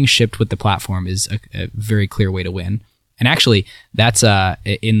 being shipped with the platform is a very clear way to win. And actually, that's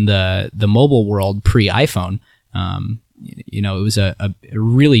in the mobile world pre-iPhone. It was a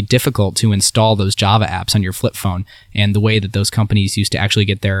really difficult to install those Java apps on your flip phone. And the way that those companies used to actually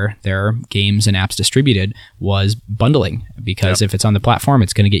get their games and apps distributed was bundling, because if it's on the platform,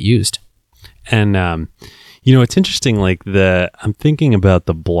 it's going to get used. And it's interesting. I'm thinking about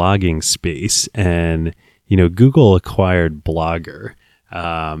the blogging space, and Google acquired Blogger.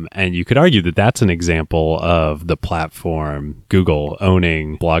 And you could argue that that's an example of the platform, Google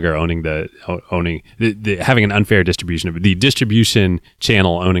owning Blogger, having an unfair distribution of the distribution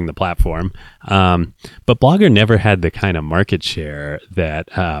channel, owning the platform. But Blogger never had the kind of market share that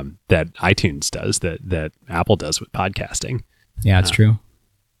iTunes does, that Apple does with podcasting. Yeah, it's true.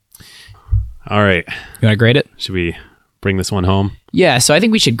 All right. You want to grade it? Should we bring this one home? Yeah, so I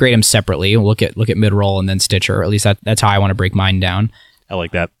think we should grade them separately. We'll look at Midroll and then Stitcher. Or at least that's how I want to break mine down. I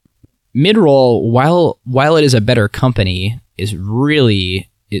like that. Midroll, while it is a better company, they're really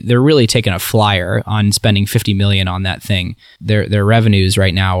taking a flyer on spending $50 million on that thing. Their revenues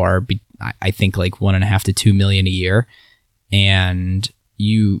right now are, I think, like $1.5 to $2 million a year, and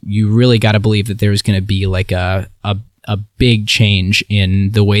you really got to believe that there's going to be like a big change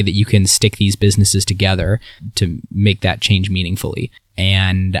in the way that you can stick these businesses together to make that change meaningfully.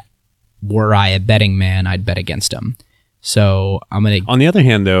 And were I a betting man, I'd bet against them. So I'm going to... On the other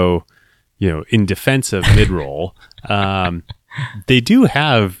hand, though, in defense of Midroll, they do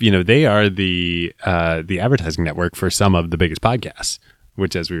have, they are the advertising network for some of the biggest podcasts,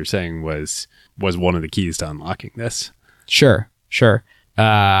 which, as we were saying, was one of the keys to unlocking this. Sure.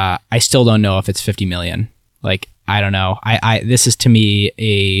 I still don't know if it's 50 million. I don't know. This is, to me,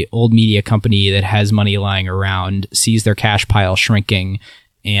 a old media company that has money lying around, sees their cash pile shrinking,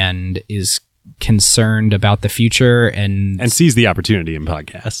 and is concerned about the future and sees the opportunity in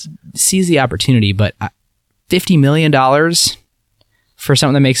podcasts. Sees the opportunity, but $50 million for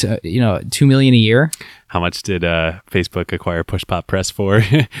something that makes $2 million a year. How much did Facebook acquire Push Pop Press for?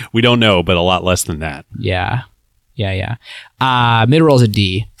 We don't know, but a lot less than that. Yeah. Midroll's a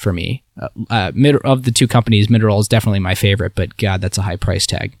D for me. Of the two companies, Midroll is definitely my favorite, but God, that's a high price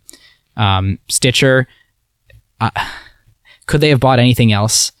tag. Stitcher, could they have bought anything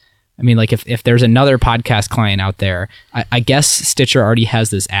else? I mean, if there's another podcast client out there, I guess Stitcher already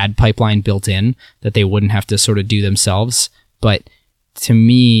has this ad pipeline built in that they wouldn't have to sort of do themselves. But to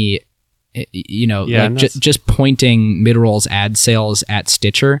me, just pointing Midroll's ad sales at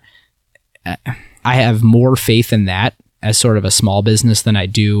Stitcher, I have more faith in that as sort of a small business than I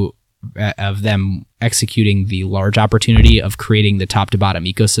do of them executing the large opportunity of creating the top to bottom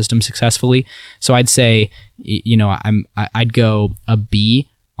ecosystem successfully. So I'd say, I'd go a B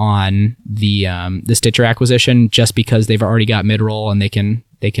on the Stitcher acquisition, just because they've already got Midroll and they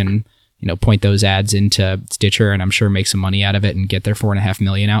can point those ads into Stitcher, and I'm sure make some money out of it and get their $4.5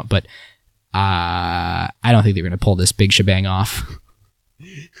 million out. But I don't think they're going to pull this big shebang off.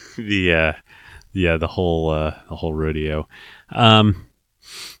 The whole rodeo. I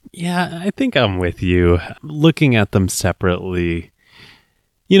think I'm with you. Looking at them separately,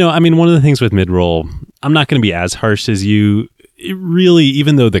 I mean, one of the things with Midroll, I'm not going to be as harsh as you. It really,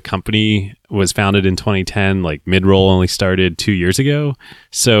 even though the company was founded in 2010, like Midroll only started 2 years ago.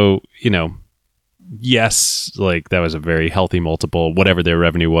 So, yes, like that was a very healthy multiple. Whatever their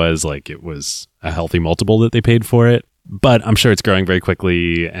revenue was, like it was a healthy multiple that they paid for it. But I'm sure it's growing very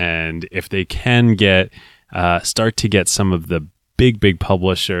quickly. And if they can start to get some of the big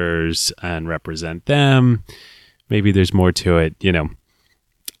publishers and represent them, maybe there's more to it.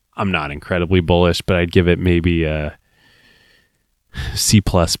 I'm not incredibly bullish, but I'd give it maybe a C+,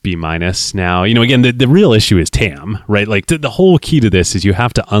 B-. Now, again, the real issue is TAM, right? Like the whole key to this is you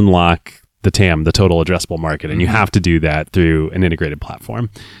have to unlock the TAM, the total addressable market, and you have to do that through an integrated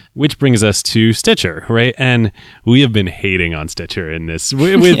platform, which brings us to Stitcher, right? And we have been hating on Stitcher in this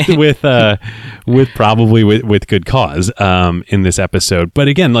with probably good cause in this episode. But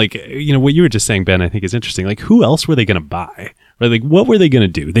again, like, what you were just saying, Ben, I think is interesting. Like, who else were they going to buy? Right? Like, what were they going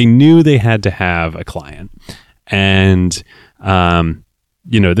to do? They knew they had to have a client, and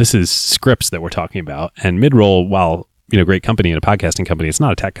this is Scripps that we're talking about. And Midroll, while great company and a podcasting company, it's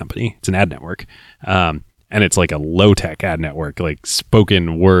not a tech company. It's an ad network. And it's like a low tech ad network, like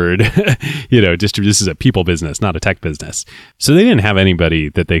spoken word, this is a people business, not a tech business. So they didn't have anybody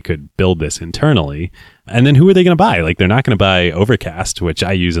that they could build this internally. And then who are they going to buy? Like, they're not going to buy Overcast, which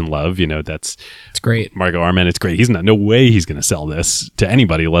I use and love. It's great. Marco Arment. It's great. No way he's going to sell this to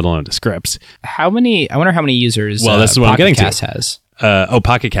anybody, let alone to Scripps. I wonder how many users this is what I'm getting to. has.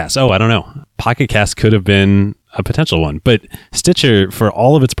 Pocket Cast. I don't know. Pocket Cast could have been a potential one, but Stitcher, for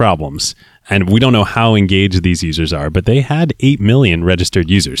all of its problems, and we don't know how engaged these users are, but they had 8 million registered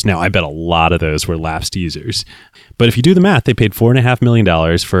users. Now, I bet a lot of those were lapsed users. But if you do the math, they paid $4.5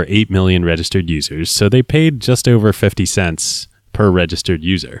 million for 8 million registered users. So they paid just over 50 cents per registered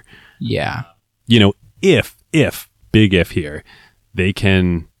user. Yeah. If big if here, they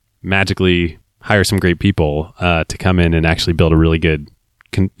can magically hire some great people to come in and actually build a really good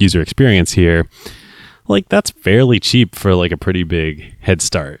user experience here, like that's fairly cheap for like a pretty big head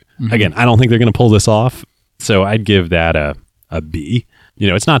start. Mm-hmm. Again, I don't think they're going to pull this off, so I'd give that a B.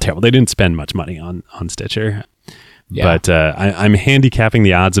 It's not terrible. They didn't spend much money on Stitcher, but I'm handicapping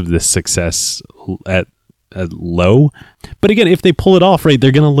the odds of this success at low. But again, if they pull it off, right,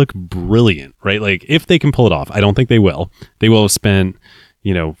 they're going to look brilliant, right? Like if they can pull it off, I don't think they will. They will have spent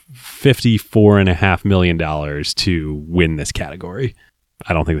 $54.5 million to win this category.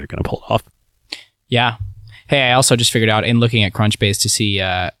 I don't think they're going to pull it off. Yeah. Hey, I also just figured out in looking at Crunchbase to see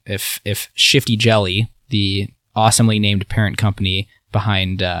if Shifty Jelly, the awesomely named parent company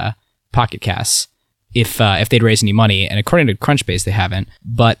behind Pocket Casts, if they'd raised any money, and according to Crunchbase, they haven't,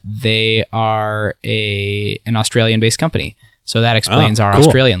 but they are an Australian-based company. So that explains our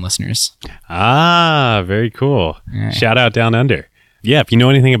Australian listeners. Very cool. Right. Shout out down under. Yeah, if you know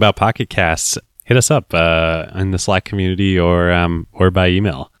anything about Pocket Casts, hit us up in the Slack community or by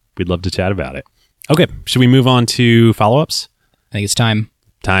email. We'd love to chat about it. Okay, should we move on to follow-ups? I think it's time.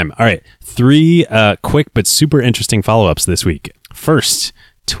 All right, 3 quick but super interesting follow-ups this week. First,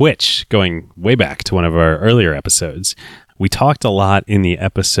 Twitch, going way back to one of our earlier episodes. We talked a lot in the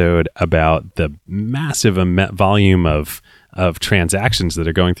episode about the massive volume of transactions that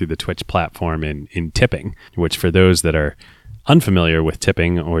are going through the Twitch platform in tipping, which for those that are unfamiliar with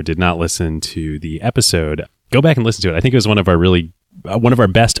tipping or did not listen to the episode, go back and listen to it. I think it was one of our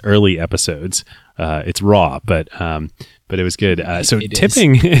best early episodes. It's raw, but it was good. So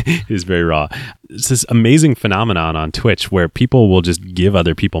tipping is very raw. It's this amazing phenomenon on Twitch where people will just give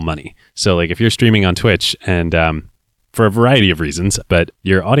other people money. So like if you're streaming on Twitch and for a variety of reasons, but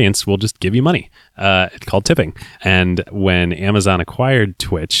your audience will just give you money. It's called tipping. And when Amazon acquired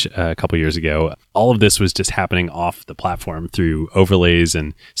Twitch a couple years ago, all of this was just happening off the platform through overlays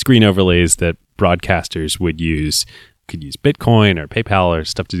and screen overlays that broadcasters would use. Could use Bitcoin or PayPal or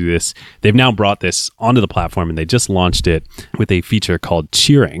stuff to do this. They've now brought this onto the platform, and they just launched it with a feature called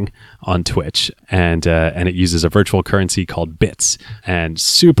cheering on Twitch, and it uses a virtual currency called bits. And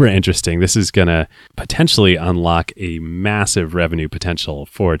super interesting. This is going to potentially unlock a massive revenue potential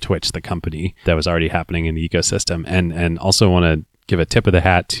for Twitch, the company, that was already happening in the ecosystem. And also want to give a tip of the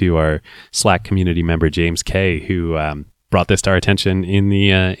hat to our Slack community member James K, who brought this to our attention in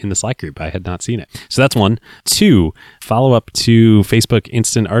the Slack group. I had not seen it. So that's 1. 2, follow up to Facebook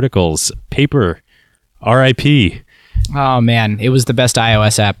instant articles. Paper, RIP. Oh man, it was the best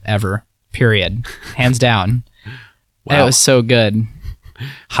iOS app ever. Period. Hands down. Wow. It was so good.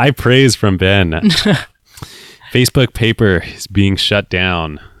 High praise from Ben. Facebook Paper is being shut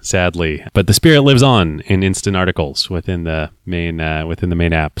down. sadly. But the spirit lives on in instant articles within the main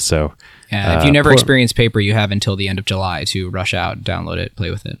app. So if you never experienced paper, you have until the end of July to rush out, download it,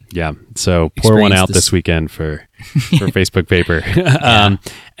 play with it. Yeah. So pour one out this weekend for Facebook paper. Yeah.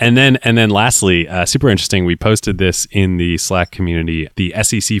 And then lastly, super interesting. We posted this in the Slack community, the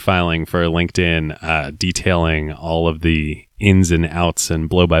SEC filing for LinkedIn, detailing all of the ins and outs and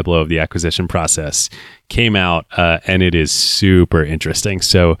blow by blow of the acquisition process came out, and it is super interesting.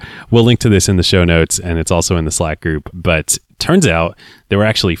 So we'll link to this in the show notes, and it's also in the Slack group. But turns out there were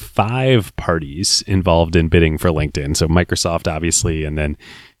actually 5 parties involved in bidding for LinkedIn. So Microsoft, obviously, and then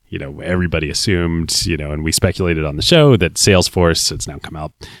everybody assumed, and we speculated on the show that Salesforce, it's now come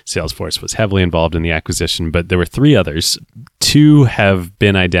out, Salesforce was heavily involved in the acquisition, but there were 3 others. 2 have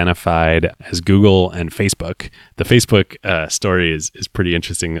been identified as Google and Facebook. The Facebook story is pretty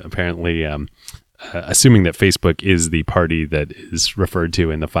interesting. Apparently, assuming that Facebook is the party that is referred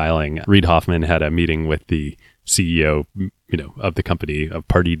to in the filing, Reid Hoffman had a meeting with the CEO, of the company, of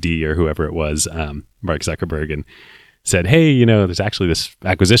Party D or whoever it was, Mark Zuckerberg, and said, hey, there's actually this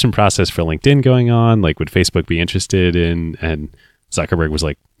acquisition process for LinkedIn going on. Like, would Facebook be interested in? And Zuckerberg was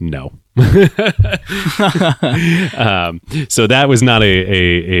like, no. So that was not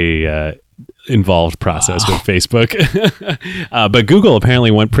a involved process with Facebook. But Google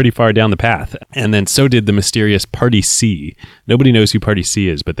apparently went pretty far down the path. And then so did the mysterious Party C. Nobody knows who Party C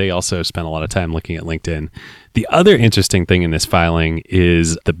is, but they also spent a lot of time looking at LinkedIn. The other interesting thing in this filing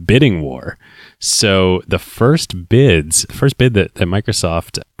is the bidding war. So the first bid that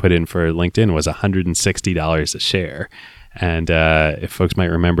Microsoft put in for LinkedIn was $160 a share. And if folks might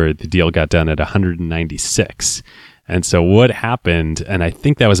remember, the deal got done at $196. And so what happened, and I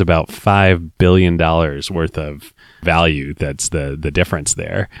think that was about $5 billion worth of value. That's the difference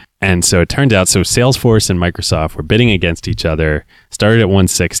there. And so it turned out, so Salesforce and Microsoft were bidding against each other, started at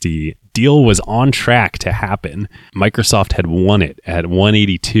 160. Deal was on track to happen. Microsoft had won it at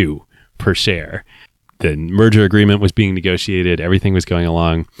 182 per share. The merger agreement was being negotiated. Everything was going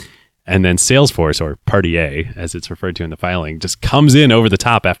along. And then Salesforce, or Party A, as it's referred to in the filing, just comes in over the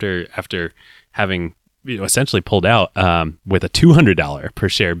top after having essentially pulled out with a $200 per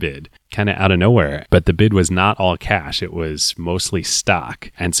share bid, kind of out of nowhere. But the bid was not all cash; it was mostly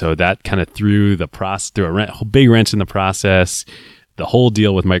stock, and so that kind of threw a big wrench in the process. The whole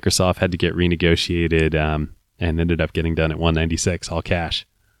deal with Microsoft had to get renegotiated, and ended up getting done at 196 all cash.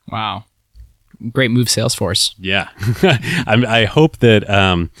 Wow. Great move, Salesforce. Yeah. I hope that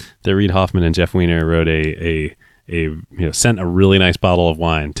Reid Hoffman and Jeff Weiner wrote sent a really nice bottle of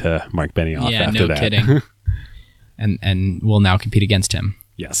wine to Mark Benioff after that. Yeah, no kidding. and will now compete against him.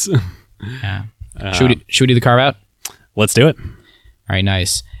 Yes. Yeah. Should we do the carve out? Let's do it. All right,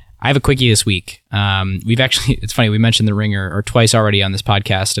 nice. I have a quickie this week. It's funny, we mentioned The Ringer twice already on this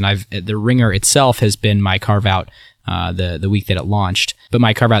podcast, and The Ringer itself has been my carve out the week that it launched. But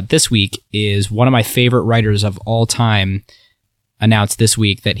my carve out this week is one of my favorite writers of all time announced this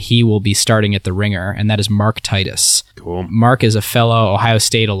week that he will be starting at The Ringer, and that is Mark Titus. Cool. Mark is a fellow Ohio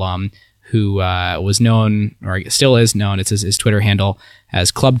State alum who was known, or still is known, it's his Twitter handle,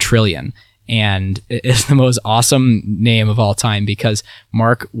 as Club Trillion. And it is the most awesome name of all time because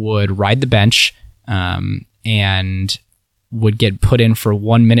Mark would ride the bench and would get put in for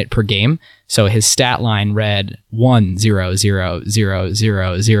 1 minute per game. So his stat line read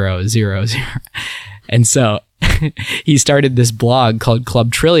 1-0-0-0-0-0-0-0. And so he started this blog called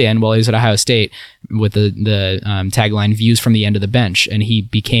Club Trillion while he was at Ohio State with the tagline "Views from the End of the Bench," and he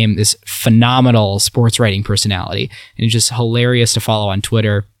became this phenomenal sports writing personality. And it's just hilarious to follow on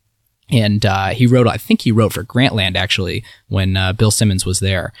Twitter. And he wrote for Grantland actually when Bill Simmons was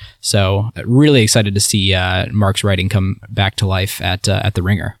there. So really excited to see Mark's writing come back to life at The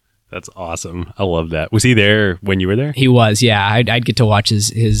Ringer. That's awesome. I love that. Was he there when you were there? He was, yeah. I'd get to watch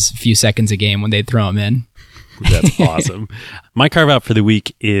his few seconds a game when they'd throw him in. That's awesome. My carve out for the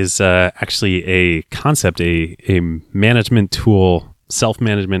week is actually a concept, a management tool,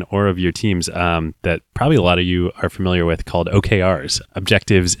 self-management or of your teams that probably a lot of you are familiar with, called OKRs,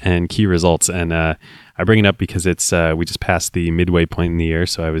 Objectives and Key Results. And I bring it up because it's we just passed the midway point in the year,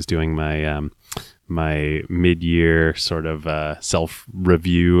 so I was doing my my mid-year sort of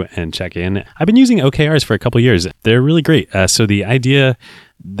self-review and check-in. I've been using OKRs for a couple of years. They're really great. So the idea,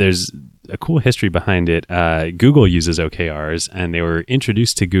 there's a cool history behind it. Google uses OKRs, and they were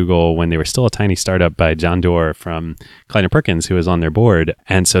introduced to Google when they were still a tiny startup by John Doerr from Kleiner Perkins, who was on their board.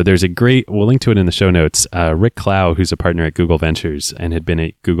 And so there's we'll link to it in the show notes. Rick Clow, who's a partner at Google Ventures and had been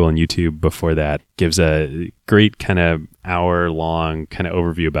at Google and YouTube before that, gives a great kind of hour-long kind of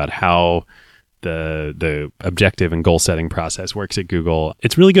overview about how the objective and goal setting process works at Google.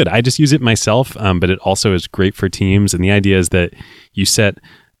 It's really good. I just use it myself, but it also is great for teams. And the idea is that you set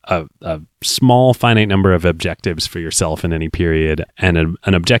a small finite number of objectives for yourself in any period. And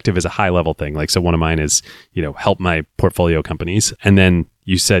an objective is a high level thing. Like, so one of mine is, help my portfolio companies. And then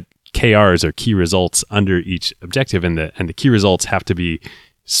you set KRs or key results under each objective. And the key results have to be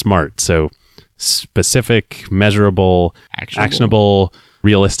SMART. So specific, measurable, actionable,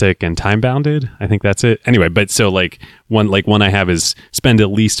 realistic, and time bounded. I think that's it. Anyway, but so one I have is spend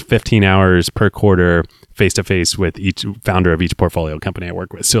at least 15 hours per quarter face to face with each founder of each portfolio company I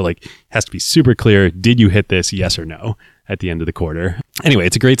work with. So it has to be super clear. Did you hit this? Yes or no at the end of the quarter. Anyway,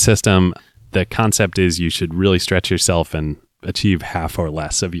 it's a great system. The concept is you should really stretch yourself and achieve half or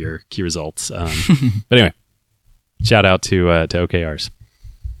less of your key results. But anyway, shout out to OKRs.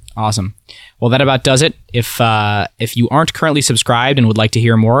 Awesome. Well, that about does it. If you aren't currently subscribed and would like to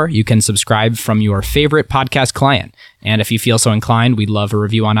hear more, you can subscribe from your favorite podcast client. And if you feel so inclined, we'd love a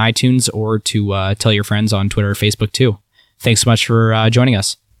review on iTunes or to tell your friends on Twitter or Facebook too. Thanks so much for joining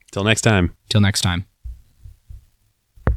us. Till next time.